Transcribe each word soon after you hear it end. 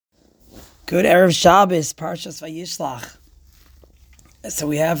Good Erev Shabbos, Parshas Vayishlach. So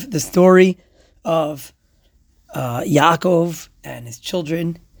we have the story of Yaakov and his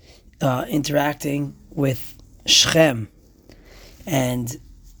children interacting with Shechem. And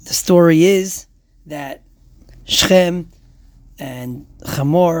the story is that Shechem and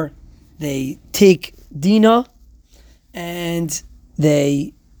Hamor, they take Dinah and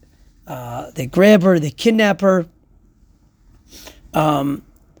they grab her, they kidnap her,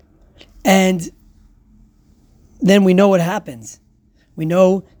 and then we know what happens. We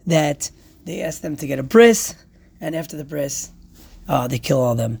know that they ask them to get a bris, and after the bris, they kill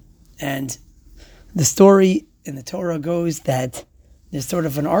all of them. And the story in the Torah goes that there's sort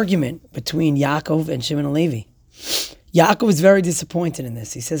of an argument between Yaakov and Shimon and Levi. Yaakov is very disappointed in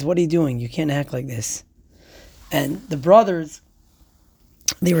this. He says, "What are you doing? You can't act like this." And the brothers,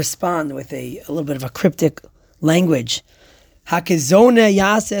 they respond with a little bit of a cryptic language. Hakizona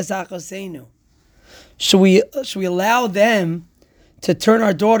yases achosenu. Should we allow them to turn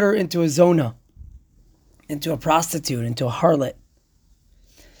our daughter into a zona, into a prostitute, into a harlot?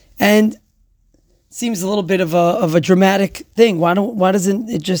 And it seems a little bit of a dramatic thing. Why doesn't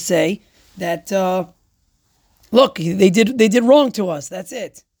it just say that look, they did wrong to us, that's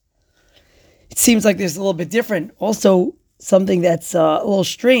it? It seems like there's a little bit different. Also, something that's a little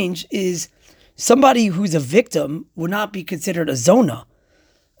strange is somebody who's a victim would not be considered a zona.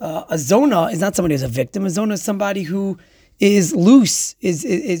 A zona is not somebody who's a victim. A zona is somebody who is loose,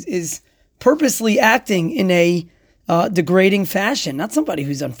 is purposely acting in a degrading fashion, not somebody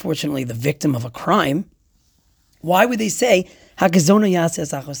who's unfortunately the victim of a crime. Why would they say, Hakazona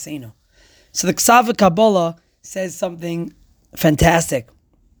yases achosenu? So the Ksav Kabbalah says something fantastic.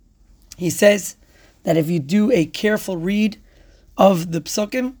 He says that if you do a careful read of the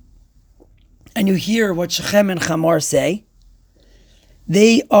Psukim, and you hear what Shechem and Hamor say,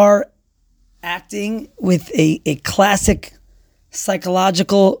 they are acting with a classic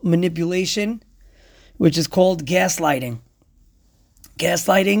psychological manipulation, which is called gaslighting.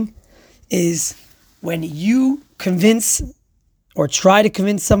 Gaslighting is when you convince or try to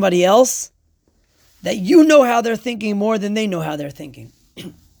convince somebody else that you know how they're thinking more than they know how they're thinking.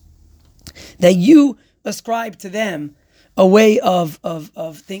 That you ascribe to them a way of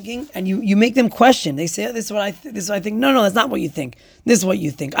thinking, and you make them question. They say, this is what I think. No, that's not what you think. This is what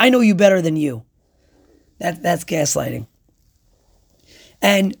you think. I know you better than you. That's gaslighting.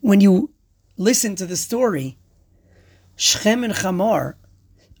 And when you listen to the story, Shechem and Hamor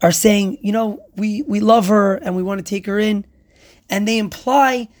are saying, we love her and we want to take her in. And they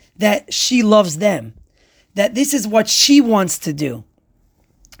imply that she loves them. That this is what she wants to do.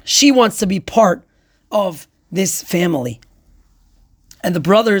 She wants to be part of this family. And the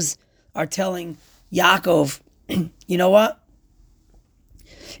brothers are telling Yaakov, you know what?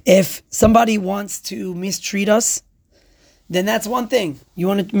 If somebody wants to mistreat us, then that's one thing. You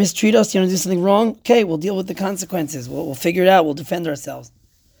want to mistreat us? You want to do something wrong? Okay, we'll deal with the consequences. We'll figure it out. We'll defend ourselves.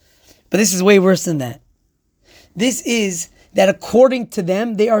 But this is way worse than that. This is that according to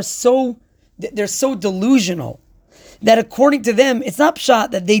them, they're so delusional that according to them, it's not pshat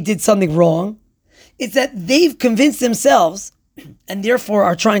that they did something wrong. It's that they've convinced themselves, and therefore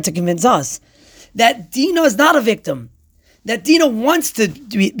are trying to convince us, that Dinah is not a victim. That Dinah wants to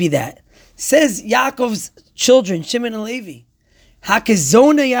be that. Says Yaakov's children, Shimon and Levi,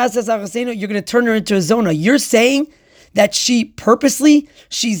 Hakazona yasas achosenu, you're going to turn her into a zona. You're saying that she purposely,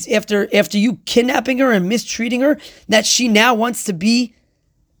 she's after you kidnapping her and mistreating her, that she now wants to be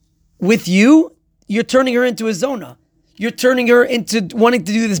with you. You're turning her into a zona. You're turning her into wanting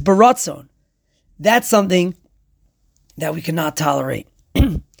to do this baratzon. That's something that we cannot tolerate.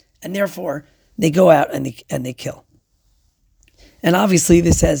 And therefore, they go out and they kill. And obviously,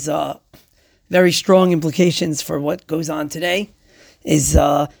 this has very strong implications for what goes on today. Is,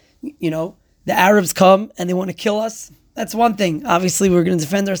 the Arabs come and they want to kill us. That's one thing. Obviously, we're going to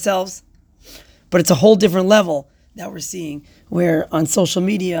defend ourselves. But it's a whole different level that we're seeing, where on social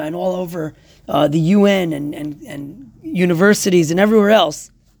media and all over the UN and universities and everywhere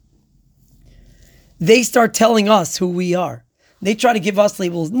else, they start telling us who we are. They try to give us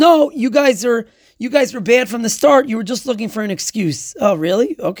labels. No, you guys were bad from the start. You were just looking for an excuse. Oh,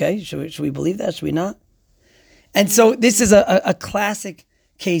 really? Okay. Should we believe that? Should we not? And so this is a classic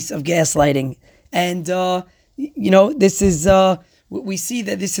case of gaslighting. And, this is, we see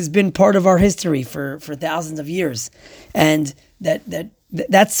that this has been part of our history for thousands of years. And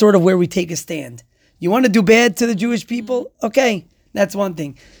that's sort of where we take a stand. You want to do bad to the Jewish people? Okay, that's one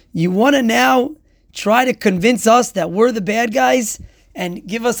thing. You want to now try to convince us that we're the bad guys and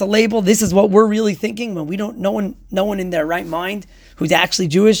give us a label. This is what we're really thinking, when we don't. No one in their right mind who's actually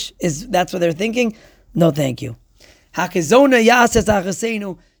Jewish, that's what they're thinking? No, thank you. Hakizona yases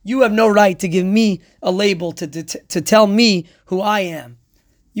achasenu. You have no right to give me a label to tell me who I am.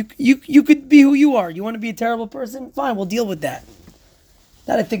 You could be who you are. You want to be a terrible person? Fine, we'll deal with that.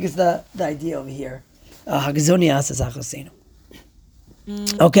 That I think is the idea over here. Hakizona yases achasenu.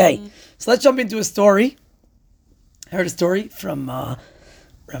 Okay, so let's jump into a story. I heard a story from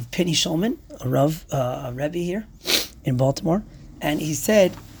Rav Penny Shulman, a Rebbe here in Baltimore, and he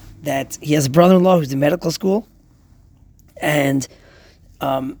said that he has a brother-in-law who's in medical school, and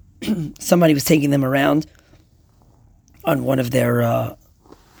somebody was taking them around on one of their.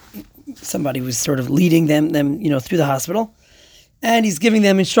 Somebody was sort of leading them, through the hospital, and he's giving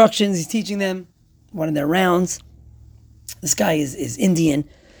them instructions. He's teaching them one of their rounds. This guy is Indian,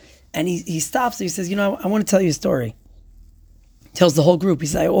 and he stops and he says, I want to tell you a story. Tells the whole group. He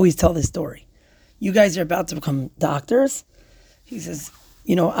says, I always tell this story. You guys are about to become doctors. He says,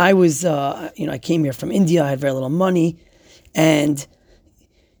 I was, I came here from India. I had very little money. And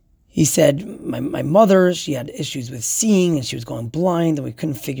he said, my mother, she had issues with seeing and she was going blind and we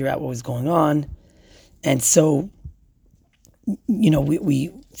couldn't figure out what was going on. And so,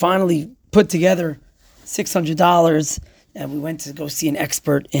 we finally put together $600 and we went to go see an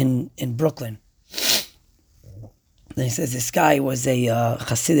expert in Brooklyn. And he says this guy was a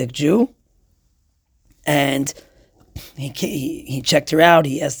Hasidic Jew, and he checked her out.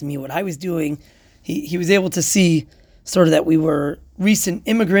 He asked me what I was doing. He was able to see sort of that we were recent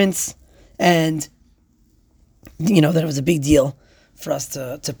immigrants, and that it was a big deal for us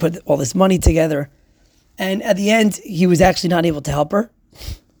to put all this money together. And at the end, he was actually not able to help her,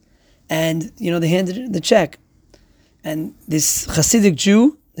 and they handed her the check. And this Hasidic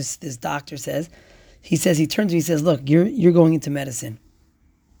Jew, this doctor he turns to me, he says, look, you're going into medicine.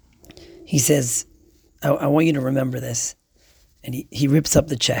 He says, I want you to remember this. And he rips up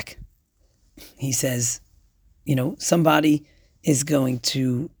the check. He says, somebody is going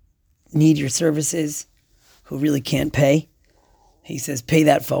to need your services who really can't pay. He says, pay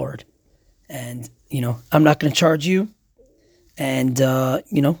that forward. And, I'm not going to charge you. And,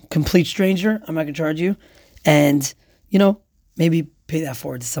 complete stranger, I'm not going to charge you. And, maybe pay that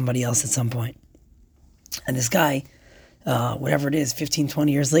forward to somebody else at some point. And this guy, whatever it is, 15,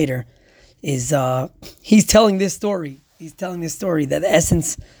 20 years later, he's telling this story. He's telling this story that the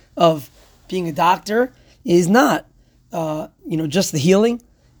essence of being a doctor is not, just the healing,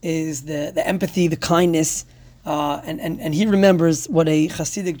 is the empathy, the kindness, and he remembers what a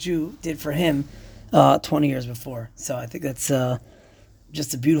Hasidic Jew did for him 20 years before. So I think that's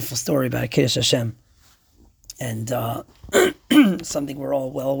just a beautiful story about Kiddush Hashem, and something we're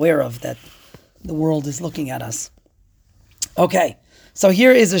all well aware of, that the world is looking at us. Okay, so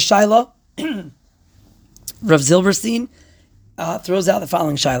here is a shaila. Rav Zilberstein throws out the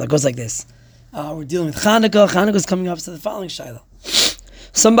following shaila. It goes like this. We're dealing with Chanukah. Chanukah's coming up, so the following shaila.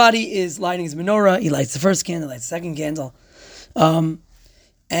 Somebody is lighting his menorah. He lights the first candle, lights the second candle.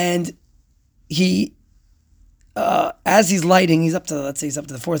 And he, as he's lighting, he's up to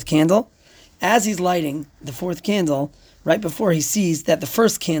the fourth candle. As he's lighting the fourth candle, right before he sees that the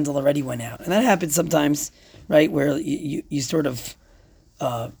first candle already went out. And that happens sometimes, right, where you sort of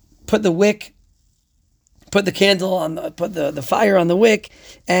put the wick, put the candle on, put the fire on the wick,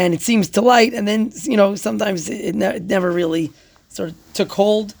 and it seems to light, and then, sometimes it never really sort of took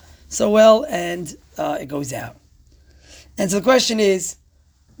hold so well, and it goes out. And so the question is,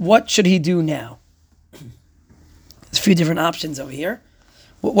 what should he do now? There's a few different options over here.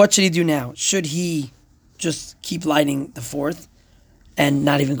 What should he do now? Should he just keep lighting the fourth and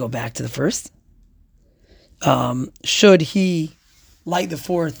not even go back to the first? Should he light the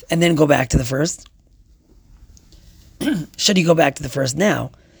fourth and then go back to the first? Should he go back to the first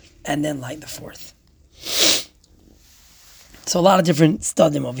now and then light the fourth? So a lot of different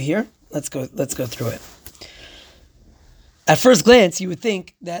studim over here. Let's go through it. At first glance, you would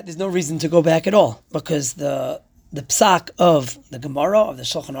think that there's no reason to go back at all, because the psak of the Gemara, of the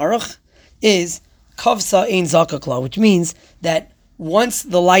Shulchan Aruch, is kavsa ein zakakla, which means that once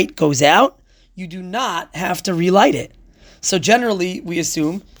the light goes out, you do not have to relight it. So generally, we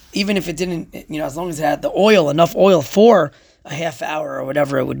assume, even if it didn't, as long as it had enough oil for a half hour or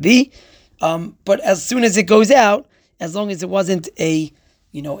whatever it would be, but as soon as it goes out, as long as it wasn't a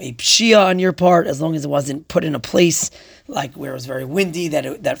pshia on your part, as long as it wasn't put in a place like where it was very windy,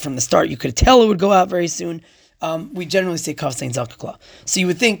 that from the start you could tell it would go out very soon, we generally say kavsa ein zakakla. So you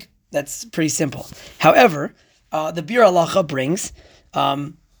would think that's pretty simple. However, the Bir Halacha brings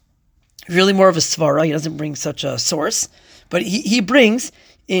really more of a svara. He doesn't bring such a source, but he brings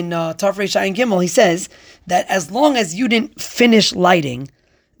in Tafrei Shayin Gimel, he says that as long as you didn't finish lighting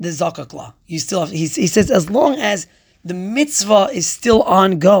the Zakak law, you still have, he says, as long as the mitzvah is still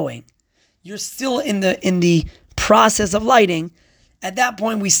ongoing, you're still in the process of lighting, at that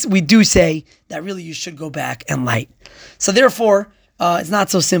point we do say that really you should go back and light. So therefore, it's not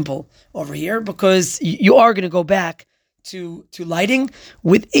so simple over here, because you are going to go back to lighting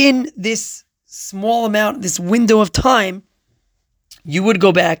within this small amount, this window of time. You would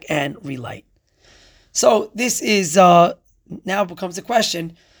go back and relight. So this is now becomes a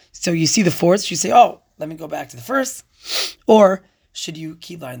question. So you see the fourth, you say, oh, let me go back to the first, or should you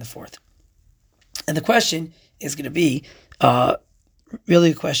keep lighting the fourth? And the question is going to be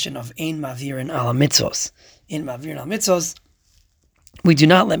really a question of ein mavirin ala mitzvos. Ein mavirin ala mitzvos, we do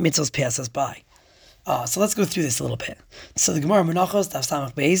not let mitzvos pass us by. So let's go through this a little bit. So the Gemara Menachos Daf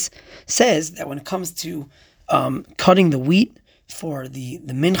Samach Beis says that when it comes to cutting the wheat for the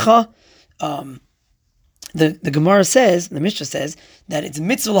mincha, the Gemara says, the Mishnah says, that it's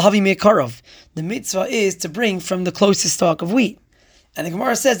mitzvah lahavi mekarov. The mitzvah is to bring from the closest stalk of wheat. And the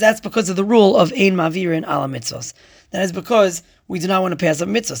Gemara says that's because of the rule of ein mavirin ala mitzvos. That is because we do not want to pass up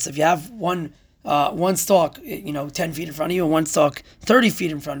mitzvahs. If you have one stalk, 10 feet in front of you, and one stalk 30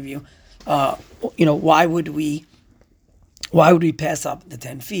 feet in front of you, why would we pass up the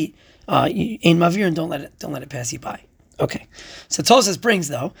 10 feet? Ein mavirin, don't let it pass you by. Okay, so Tosas brings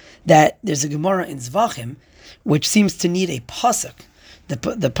though that there's a Gemara in Zvachim which seems to need a pasuk.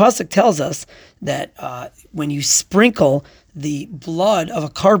 The pasuk tells us that when you sprinkle the blood of a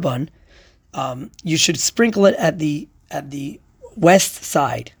carbon, you should sprinkle it at the west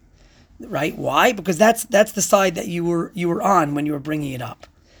side, right? Why? Because that's the side that you were on when you were bringing it up.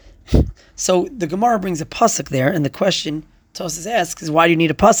 So the Gemara brings a pasuk there, and the question Tosas asks is, why do you need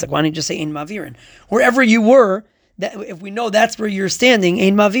a pasuk? Why don't you just say ein mavirin? Wherever you were, that if we know that's where you're standing,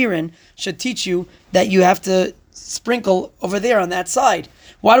 ein mavirin should teach you that you have to sprinkle over there on that side.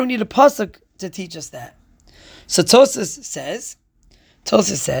 Why do we need a pasuk to teach us that? So Tosas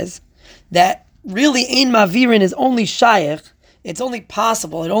says that really ein mavirin is only shayach. It's only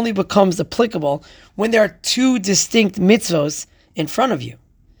possible. It only becomes applicable when there are two distinct mitzvos in front of you.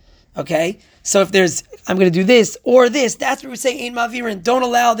 Okay, so if there's, I'm going to do this or this, that's where we say ein mavirin. Don't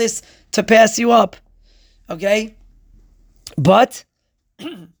allow this to pass you up. Okay. But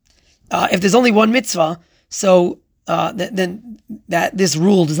if there's only one mitzvah, so then that this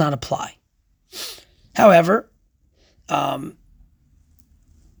rule does not apply. However,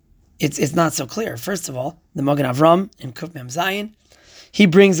 it's not so clear. First of all, the Magen Avram in Kuf Mem Zayin, he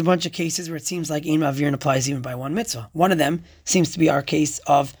brings a bunch of cases where it seems like ein mavirin applies even by one mitzvah. One of them seems to be our case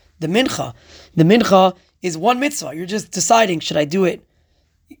of the mincha. The mincha is one mitzvah. You're just deciding, should I do it?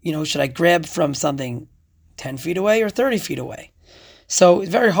 Should I grab from something 10 feet away or 30 feet away? So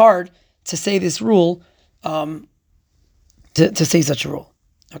it's very hard to say this rule, to say such a rule.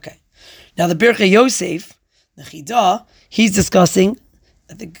 Okay. Now the Birchei Yosef, the Chidah, he's discussing,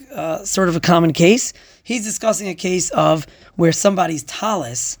 I think, sort of a common case. He's discussing a case of where somebody's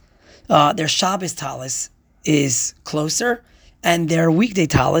talis, their Shabbos talis is closer and their weekday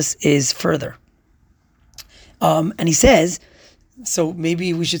talis is further. And he says, so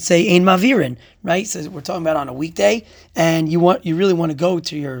maybe we should say ein mavirin, right? So we're talking about on a weekday, and you really want to go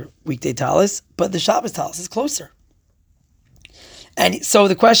to your weekday talis, but the Shabbos talis is closer. And so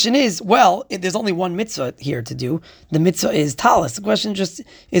the question is, well, if there's only one mitzvah here to do. The mitzvah is talis. The question just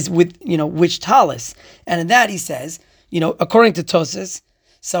is with which talis. And in that he says, according to Tosas,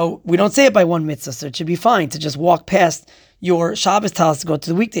 so we don't say it by one mitzvah, so it should be fine to just walk past your Shabbos talis to go to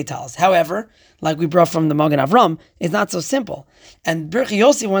the weekday talis. However, like we brought from the Magen Avram, it's not so simple. And Birchei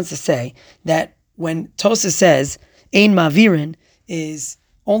Yossi wants to say that when Tosas says ein mavirin is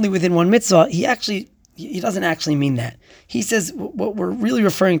only within one mitzvah, he doesn't actually mean that. He says what we're really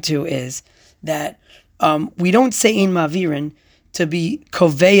referring to is that we don't say ein mavirin to be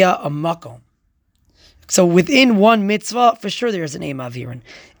koveya a makom. So within one mitzvah, for sure there is an ein mavirin.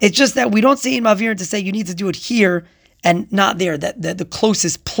 It's just that we don't say ein mavirin to say you need to do it here and not there, that the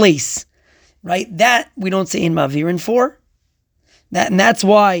closest place, right? That we don't say ein mavirin for. And that's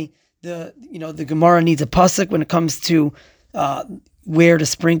why the Gemara needs a pasuk when it comes to where to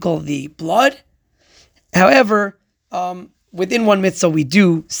sprinkle the blood. However, within one mitzvah we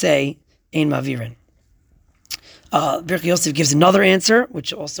do say ein mavirin. Birchei Yosef gives another answer,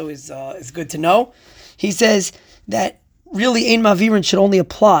 which also is good to know. He says that really ein mavirin should only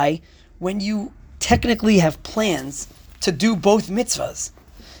apply when you technically have plans to do both mitzvahs.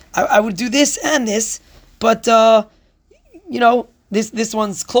 I would do this and this, but this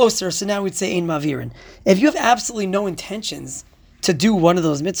one's closer, so now we'd say ein mavirin. If you have absolutely no intentions to do one of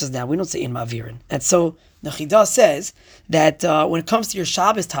those mitzvahs now, we don't say in Mavirin. And so the Chida says that when it comes to your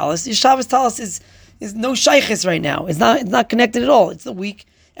Shabbos talis is no shaykhis right now. It's not connected at all. It's the week,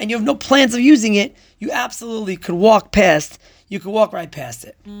 and you have no plans of using it. You absolutely could walk past. You could walk right past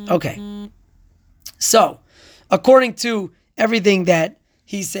it. Okay. So, according to everything that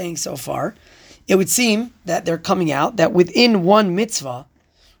he's saying so far, it would seem that they're coming out that within one mitzvah,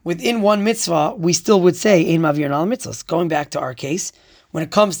 we still would say ein mavir al mitzvahs. Going back to our case, when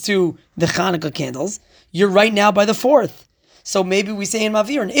it comes to the Hanukkah candles, you're right now by the fourth. So maybe we say in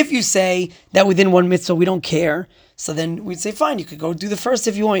Mavir. And if you say that within one mitzvah we don't care, so then we'd say, fine, you could go do the first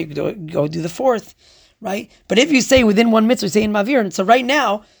if you want, you could go do the fourth, right? But if you say within one mitzvah, we say in Mavir. And so right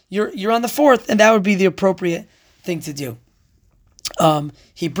now, you're on the fourth, and that would be the appropriate thing to do.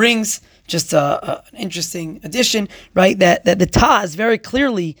 He brings just an interesting addition, right? That the Taz very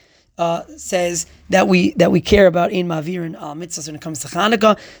clearly says that we care about in Mavir and al mitzvahs when it comes to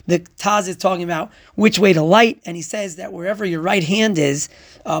Hanukkah. The Taz is talking about which way to light, and he says that wherever your right hand is,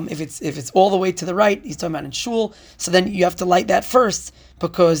 if it's all the way to the right, he's talking about in shul. So then you have to light that first,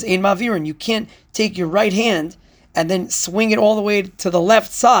 because in Mavir, and you can't take your right hand and then swing it all the way to the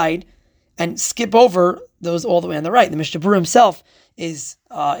left side and skip over those all the way on the right. The Mishnah Berurah himself is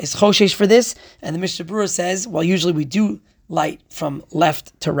choshesh for this, and the Mishnah Berurah says, well, usually we do light from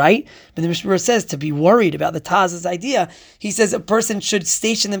left to right, but the Mishnah Berurah says to be worried about the Taz's idea, he says a person should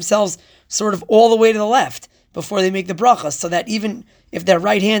station themselves sort of all the way to the left before they make the bracha, so that even if their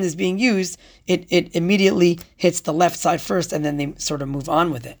right hand is being used, it immediately hits the left side first, and then they sort of move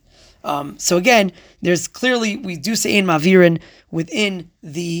on with it. So again, there's clearly, we do say in Mavirin within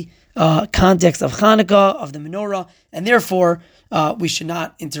the context of Hanukkah, of the menorah, and therefore we should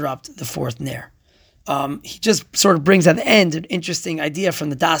not interrupt the fourth ner. He just sort of brings at the end an interesting idea from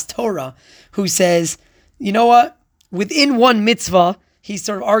the Das Torah, who says, you know what? Within one mitzvah, he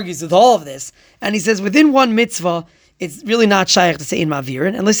sort of argues with all of this, and he says within one mitzvah, it's really not shaykh to say in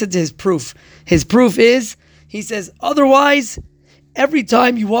Mavirin. And listen to his proof. His proof is, he says, otherwise, every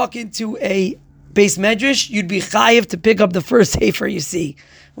time you walk into a base medrash, you'd be chayiv to pick up the first sefer you see,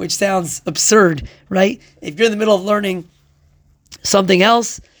 which sounds absurd, right? If you're in the middle of learning something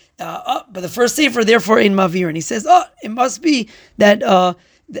else, but the first sefer, therefore, in Mavir. And he says, it must be that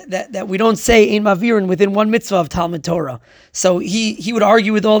that we don't say in Mavir within one mitzvah of Talmud Torah. So he would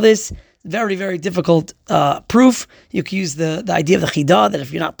argue with all this. Very, very difficult proof. You could use the idea of the Chidah, that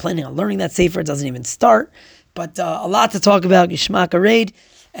if you're not planning on learning that sefer, it doesn't even start. But a lot to talk about. Yishmak Areid,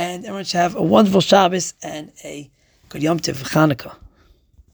 and everyone should have a wonderful Shabbos and a good Yom Tov Chanukah.